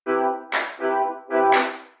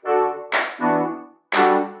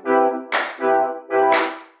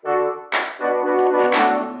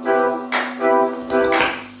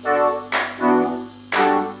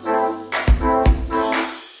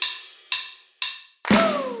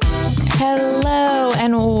Hello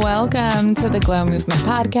and welcome to the Glow Movement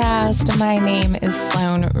Podcast. My name is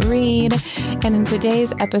Sloan Reed, and in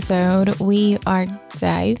today's episode, we are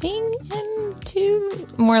diving into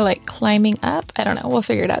more like climbing up. I don't know. We'll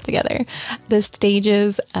figure it out together. The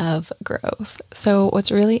stages of growth. So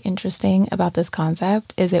what's really interesting about this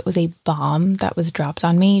concept is it was a bomb that was dropped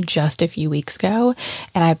on me just a few weeks ago,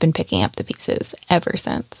 and I've been picking up the pieces ever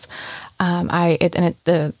since.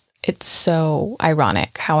 It's so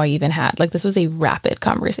ironic how I even had, this was a rapid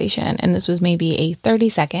conversation, and this was maybe a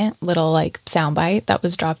 30-second little soundbite that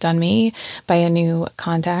was dropped on me by a new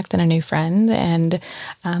contact and a new friend, and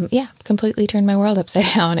completely turned my world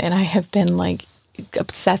upside down, and I have been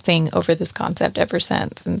obsessing over this concept ever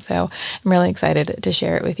since, and so I'm really excited to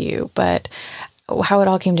share it with you. But how it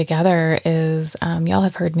all came together is y'all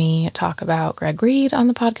have heard me talk about Greg Reid on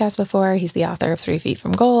the podcast before. He's the author of 3 Feet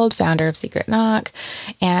from Gold, founder of Secret Knock,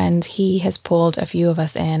 and he has pulled a few of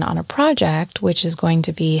us in on a project which is going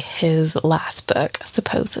to be his last book,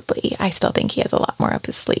 supposedly. I still think he has a lot more up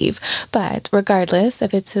his sleeve, but regardless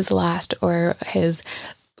if it's his last or his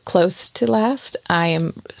close to last, I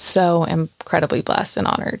am so incredibly blessed and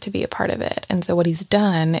honored to be a part of it. And so what he's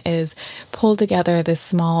done is pull together this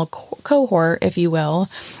small cohort, if you will,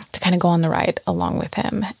 to kind of go on the ride along with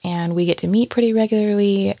him. And we get to meet pretty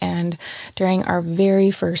regularly. And during our very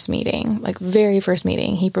first meeting,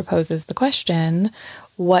 he proposes the question,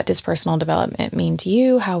 what does personal development mean to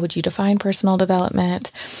you? How would you define personal development?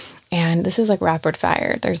 And this is rapid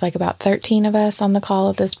fire. There's about 13 of us on the call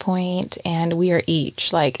at this point, and we are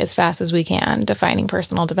each as fast as we can defining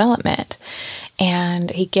personal development. And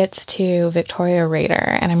he gets to Victoria Rader,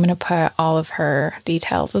 and I'm going to put all of her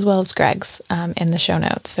details as well as Greg's in the show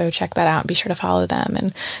notes. So check that out. Be sure to follow them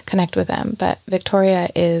and connect with them. But Victoria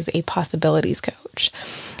is a possibilities coach.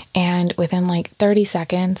 And within 30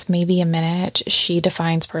 seconds, maybe a minute, she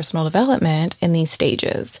defines personal development in these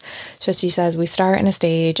stages. So she says we start in a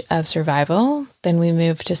stage of survival, then we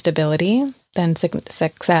move to stability, then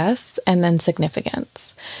success, and then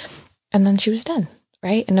significance. And then she was done,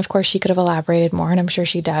 right? And of course, she could have elaborated more, and I'm sure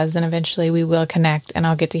she does. And eventually we will connect, and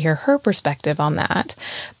I'll get to hear her perspective on that.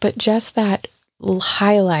 But just that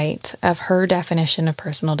highlight of her definition of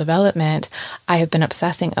personal development, I have been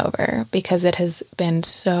obsessing over because it has been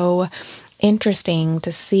so interesting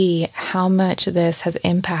to see how much this has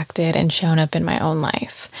impacted and shown up in my own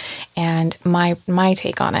life and my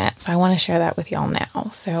take on it. So I want to share that with y'all now.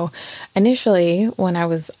 So initially, when I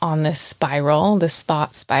was on this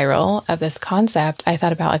thought spiral of this concept, I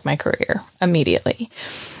thought about my career immediately.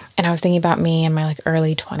 And I was thinking about me in my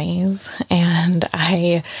early 20s, and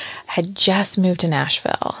I had just moved to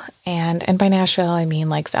Nashville. And by Nashville, I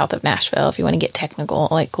mean south of Nashville, if you want to get technical,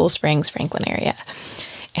 Cool Springs, Franklin area.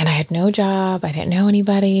 And I had no job, I didn't know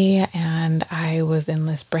anybody, and I was in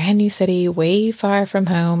this brand new city, way far from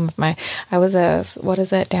home. I was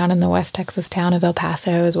down in the West Texas town of El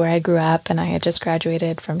Paso is where I grew up, and I had just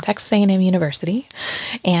graduated from Texas A&M University.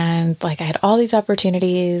 And I had all these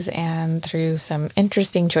opportunities, and through some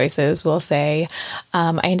interesting choices, we'll say,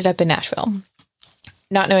 I ended up in Nashville.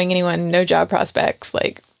 Not knowing anyone, no job prospects,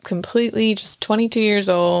 completely just 22 years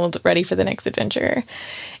old, ready for the next adventure.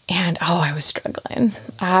 And I was struggling.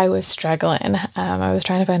 I was trying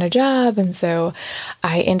to find a job. And so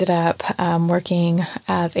I ended up working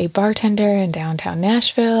as a bartender in downtown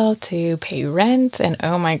Nashville to pay rent. And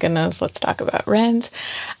oh my goodness, let's talk about rent.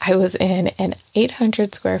 I was in an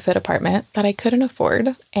 800 square foot apartment that I couldn't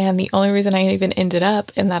afford. And the only reason I even ended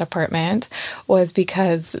up in that apartment was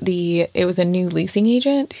because it was a new leasing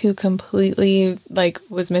agent who completely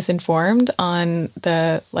was misinformed on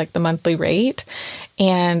the monthly rate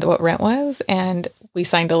and what rent was, and we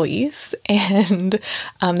signed a lease, and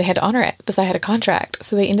they had to honor it because I had a contract.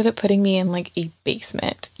 So they ended up putting me in a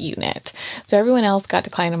basement unit. So everyone else got to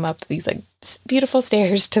climb them up these beautiful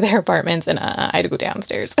stairs to their apartments, and I had to go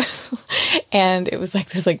downstairs. And it was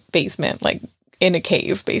this basement, in a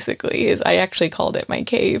cave, basically. Is I actually called it my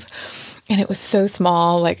cave, and it was so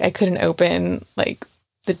small, I couldn't open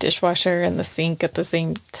the dishwasher and the sink at the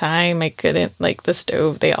same time. I couldn't, the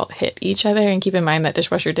stove, they all hit each other. And keep in mind that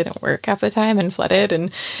dishwasher didn't work half the time and flooded,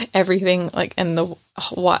 and everything, and the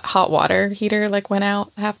hot water heater, went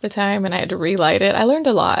out half the time, and I had to relight it. I learned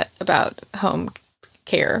a lot about home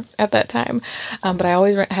care at that time. But I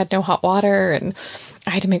always had no hot water, and I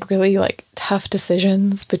had to make really like tough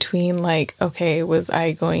decisions between like, okay, was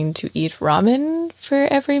I going to eat ramen for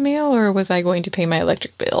every meal or was I going to pay my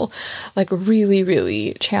electric bill? Like really,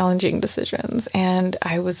 really challenging decisions. And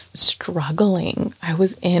I was struggling. I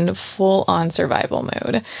was in full on survival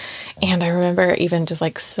mode. And I remember even just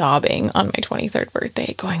like sobbing on my 23rd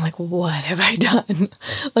birthday, going like, what have I done?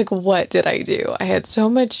 Like, what did I do? I had so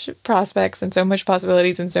much prospects and so much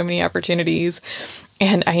possibilities and so many opportunities.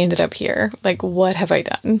 And I ended up here. Like, what have I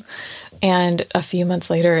done? And a few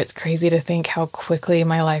months later, it's crazy to think how quickly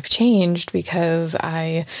my life changed because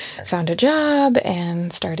I found a job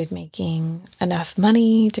and started making enough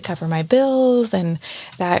money to cover my bills. And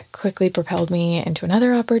that quickly propelled me into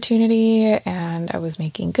another opportunity. And I was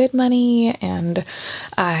making good money. And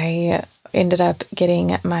I ended up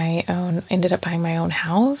buying my own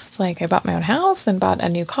house. Like I bought my own house and bought a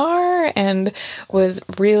new car and was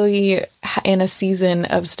really in a season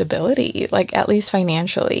of stability, like at least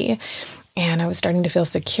financially. And I was starting to feel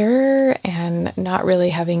secure and not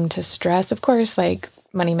really having to stress. Of course, like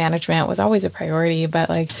money management was always a priority, but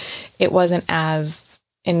like it wasn't as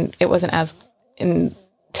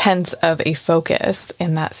intense of a focus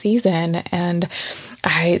in that season. And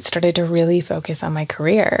I started to really focus on my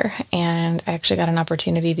career, and I actually got an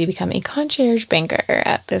opportunity to become a concierge banker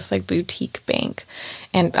at this like boutique bank.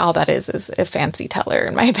 And all that is a fancy teller,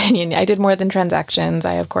 in my opinion. I did more than transactions.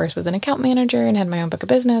 I, of course, was an account manager and had my own book of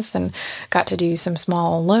business and got to do some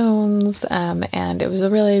small loans. And it was a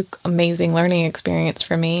really amazing learning experience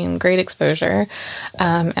for me and great exposure.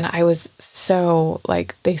 And I was so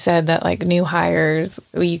like, they said that like new hires,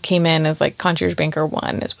 you came in as like concierge banker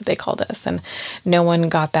 1 is what they called us. And no one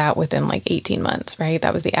got that within like 18 months, right?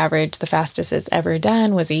 That was the average. The fastest it's ever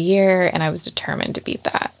done was a year. And I was determined to beat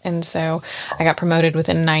that. And so I got promoted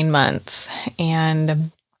within 9 months.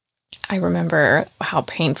 And I remember how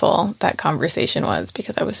painful that conversation was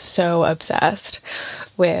because I was so obsessed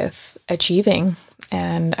with achieving.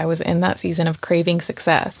 And I was in that season of craving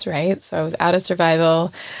success, right? So I was out of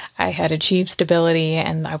survival. I had achieved stability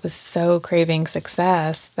and I was so craving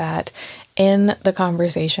success that in the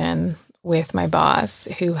conversation with my boss,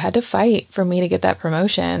 who had to fight for me to get that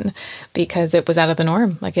promotion because it was out of the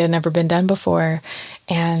norm, like it had never been done before.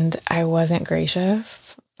 And I wasn't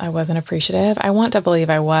gracious. I wasn't appreciative. I want to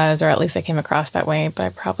believe I was, or at least I came across that way, but I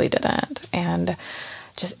probably didn't. And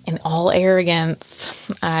just in all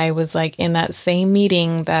arrogance, I was like in that same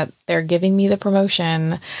meeting that they're giving me the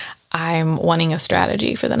promotion, I'm wanting a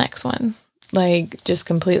strategy for the next one. Like just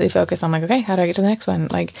completely focused on like, okay, how do I get to the next one?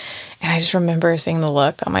 Like, and I just remember seeing the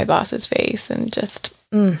look on my boss's face and just,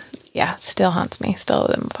 still haunts me, still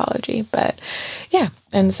with an apology, but yeah.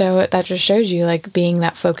 And so that just shows you like being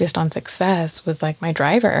that focused on success was like my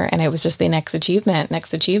driver, and it was just the next achievement.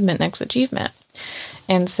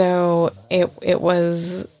 And so it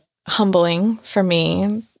was humbling for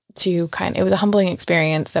me it was a humbling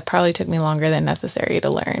experience that probably took me longer than necessary to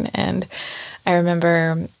learn. And I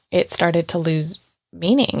remember it started to lose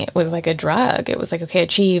meaning. It was like a drug. It was like, okay,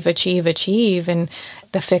 achieve. And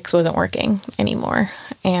the fix wasn't working anymore.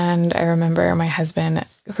 And I remember my husband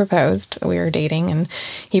proposed. We were dating and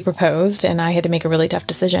he proposed, and I had to make a really tough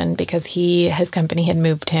decision because his company had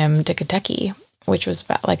moved him to Kentucky, which was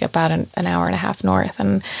about an hour and a half north,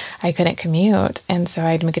 and I couldn't commute. And so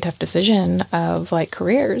I had to make a tough decision of like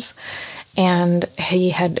careers. And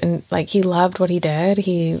he loved what he did.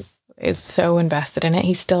 He is so invested in it.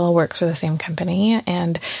 He still works for the same company.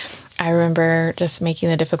 And I remember just making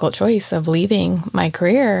the difficult choice of leaving my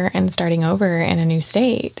career and starting over in a new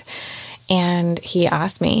state. And he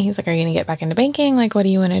asked me, he's like, are you going to get back into banking? Like, what do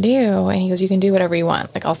you want to do? And he goes, you can do whatever you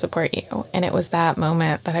want. Like, I'll support you. And it was that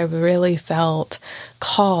moment that I really felt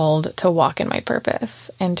called to walk in my purpose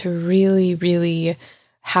and to really, really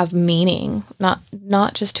have meaning,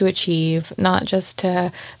 not just to achieve, not just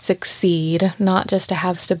to succeed, not just to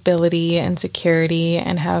have stability and security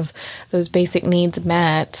and have those basic needs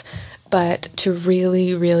met, but to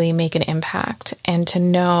really, really make an impact and to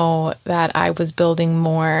know that I was building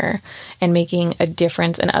more and making a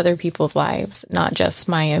difference in other people's lives, not just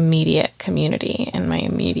my immediate community and my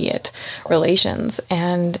immediate relations.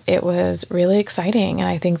 And it was really exciting. And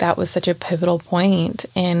I think that was such a pivotal point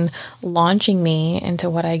in launching me into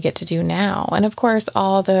what I get to do now. And of course,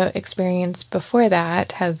 all the experience before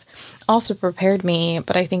that has also prepared me,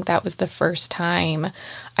 but I think that was the first time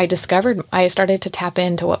I started to tap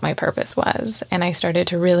into what my purpose was. And I started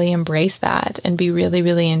to really embrace that and be really,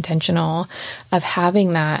 really intentional of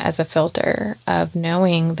having that as a filter, of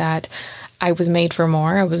knowing that I was made for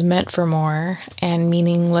more, I was meant for more, and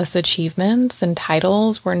meaningless achievements and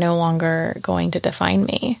titles were no longer going to define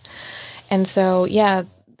me. And so, yeah,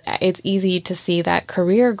 it's easy to see that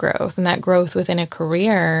career growth and that growth within a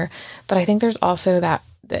career. But I think there's also that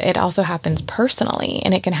it also happens personally,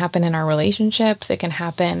 and it can happen in our relationships. It can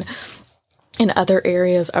happen in other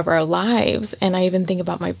areas of our lives. And I even think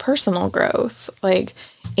about my personal growth, like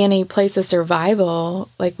in a place of survival,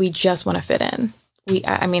 like we just want to fit in.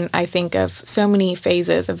 I think of so many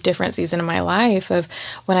phases of different seasons in my life of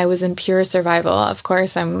when I was in pure survival. Of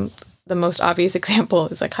course, the most obvious example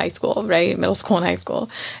is like high school, right? Middle school and high school.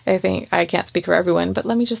 I think I can't speak for everyone, but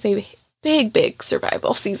let me just say big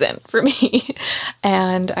survival season for me.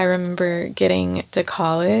 And I remember getting to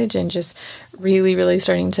college and just really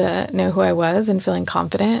starting to know who I was and feeling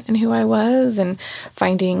confident in who I was and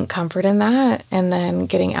finding comfort in that. And then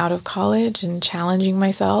getting out of college and challenging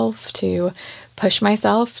myself to push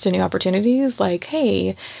myself to new opportunities. Like,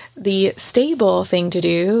 hey, the stable thing to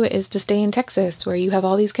do is to stay in Texas where you have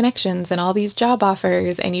all these connections and all these job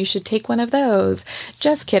offers, and you should take one of those.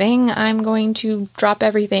 Just kidding. I'm going to drop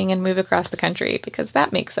everything and move across the country because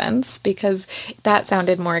that makes sense, because that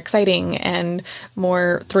sounded more exciting and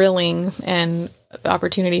more thrilling, and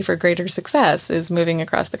opportunity for greater success is moving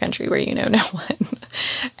across the country where you know no one.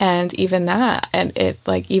 And even that, and it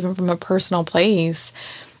like even from a personal place,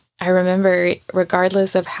 I remember,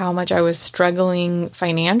 regardless of how much I was struggling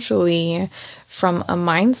financially, from a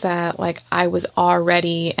mindset, like I was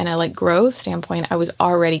already, and a like growth standpoint, I was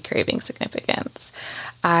already craving significance.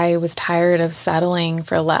 I was tired of settling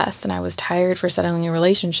for less, and I was tired for settling in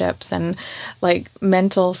relationships and like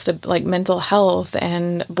mental health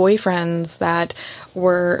and boyfriends that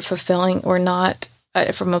were fulfilling or not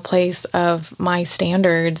from a place of my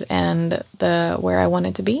standards and where I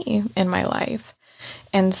wanted to be in my life.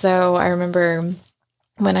 And so I remember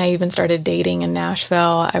when I even started dating in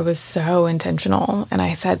Nashville, I was so intentional, and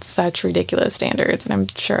I set such ridiculous standards, and I'm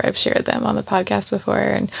sure I've shared them on the podcast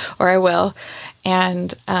before, or I will.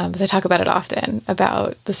 And I talk about it often,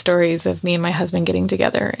 about the stories of me and my husband getting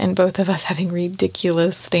together and both of us having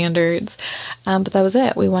ridiculous standards. But that was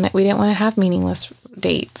it. We didn't want to have meaningless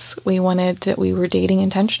dates. We were dating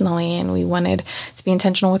intentionally, and we wanted to be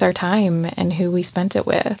intentional with our time and who we spent it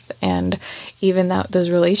with. And even those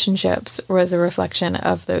relationships was a reflection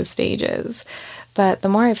of those stages. But the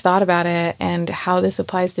more I've thought about it and how this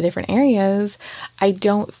applies to different areas, I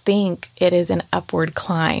don't think it is an upward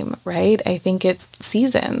climb, right? I think it's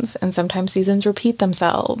seasons, and sometimes seasons repeat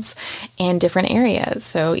themselves in different areas.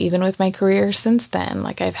 So even with my career since then,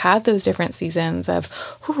 like I've had those different seasons of,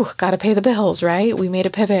 got to pay the bills, right? We made a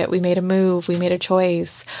pivot, we made a move, we made a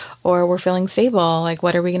choice, or we're feeling stable. Like,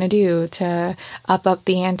 what are we going to do to up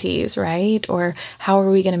the antes, right? Or how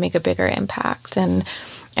are we going to make a bigger impact? And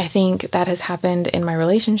I think that has happened in my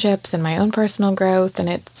relationships and my own personal growth. And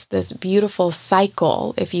it's this beautiful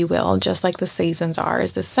cycle, if you will, just like the seasons are,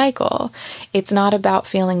 is this cycle. It's not about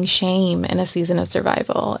feeling shame in a season of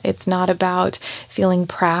survival. It's not about feeling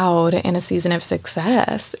proud in a season of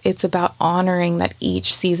success. It's about honoring that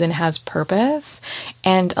each season has purpose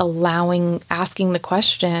and asking the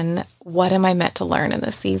question, what am I meant to learn in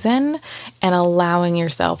this season? And allowing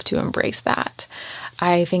yourself to embrace that.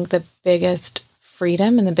 I think the biggest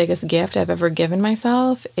freedom and the biggest gift I've ever given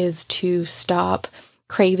myself is to stop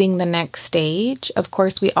craving the next stage. Of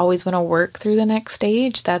course, we always want to work through the next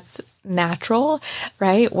stage. That's natural,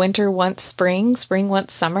 right? Winter wants spring, spring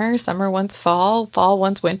wants summer, summer wants fall, fall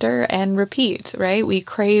wants winter, and repeat, right? We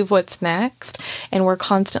crave what's next, and we're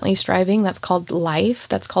constantly striving. That's called life.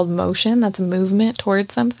 That's called motion. That's movement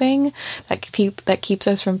towards something that keeps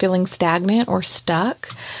us from feeling stagnant or stuck.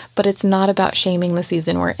 But it's not about shaming the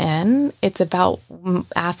season we're in. It's about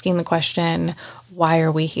asking the question, why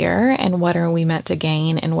are we here, and what are we meant to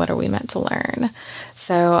gain, and what are we meant to learn?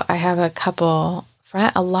 So I have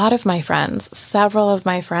a lot of my friends, several of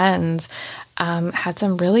my friends had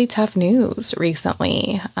some really tough news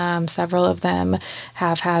recently. Several of them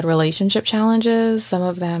have had relationship challenges. Some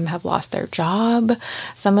of them have lost their job.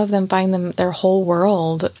 Some of them find their whole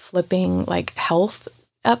world flipping like health,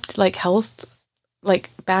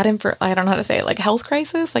 like bad info, I don't know how to say it, like health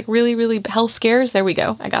crisis, like really, really health scares. There we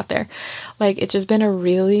go. I got there. Like it's just been a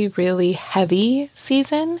really, really heavy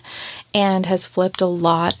season and has flipped a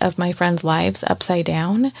lot of my friends' lives upside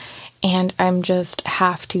down. And I'm just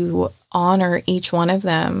have to honor each one of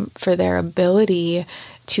them for their ability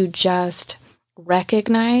to just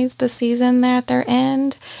recognize the season that they're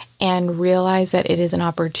in and realize that it is an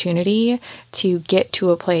opportunity to get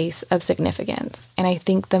to a place of significance. And I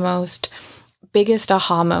think the biggest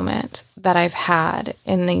aha moment that I've had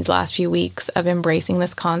in these last few weeks of embracing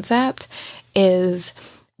this concept is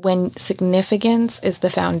when significance is the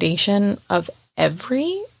foundation of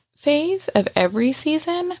every phase of every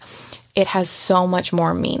season, it has so much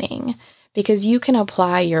more meaning because you can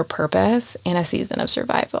apply your purpose in a season of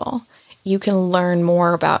survival. You can learn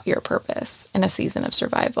more about your purpose in a season of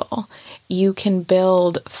survival. You can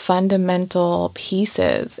build fundamental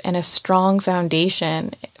pieces and a strong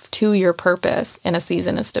foundation to your purpose in a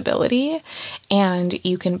season of stability. And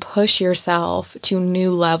you can push yourself to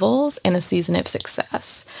new levels in a season of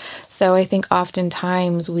success. So I think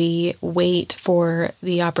oftentimes we wait for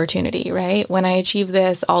the opportunity, right? When I achieve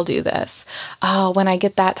this, I'll do this. Oh, when I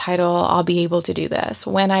get that title, I'll be able to do this.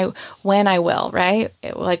 When I will, right?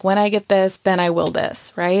 Like when I get this, then I will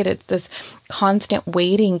this, right? It's this constant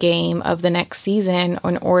waiting game of the next season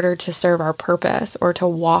in order to serve our purpose or to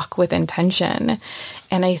walk with intention.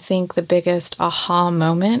 And I think the biggest aha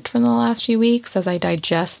moment from the last few weeks as I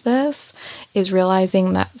digest this is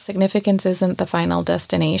realizing that significance isn't the final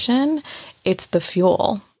destination. It's the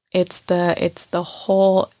fuel. It's the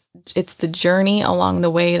journey along the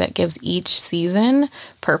way that gives each season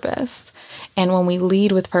purpose. And when we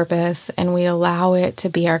lead with purpose and we allow it to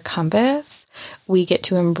be our compass, we get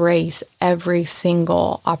to embrace every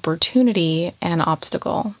single opportunity and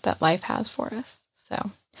obstacle that life has for us.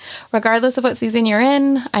 So regardless of what season you're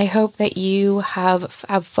in, I hope that you have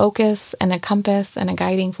focus and a compass and a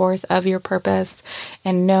guiding force of your purpose,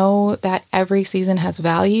 and know that every season has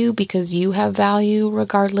value because you have value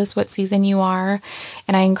regardless what season you are.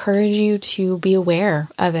 And I encourage you to be aware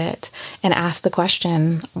of it and ask the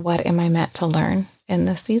question, what am I meant to learn in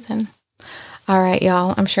this season? All right,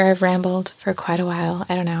 y'all, I'm sure I've rambled for quite a while.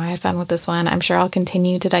 I don't know. I had fun with this one. I'm sure I'll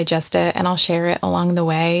continue to digest it and I'll share it along the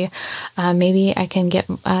way. Maybe I can get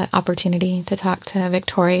an opportunity to talk to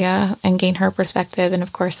Victoria and gain her perspective. And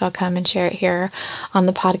of course, I'll come and share it here on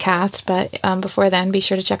the podcast. But before then, be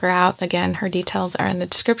sure to check her out. Again, her details are in the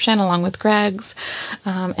description along with Greg's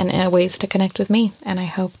and ways to connect with me. And I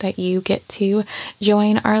hope that you get to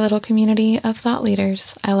join our little community of thought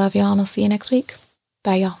leaders. I love y'all and I'll see you next week.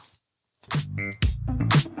 Bye, y'all.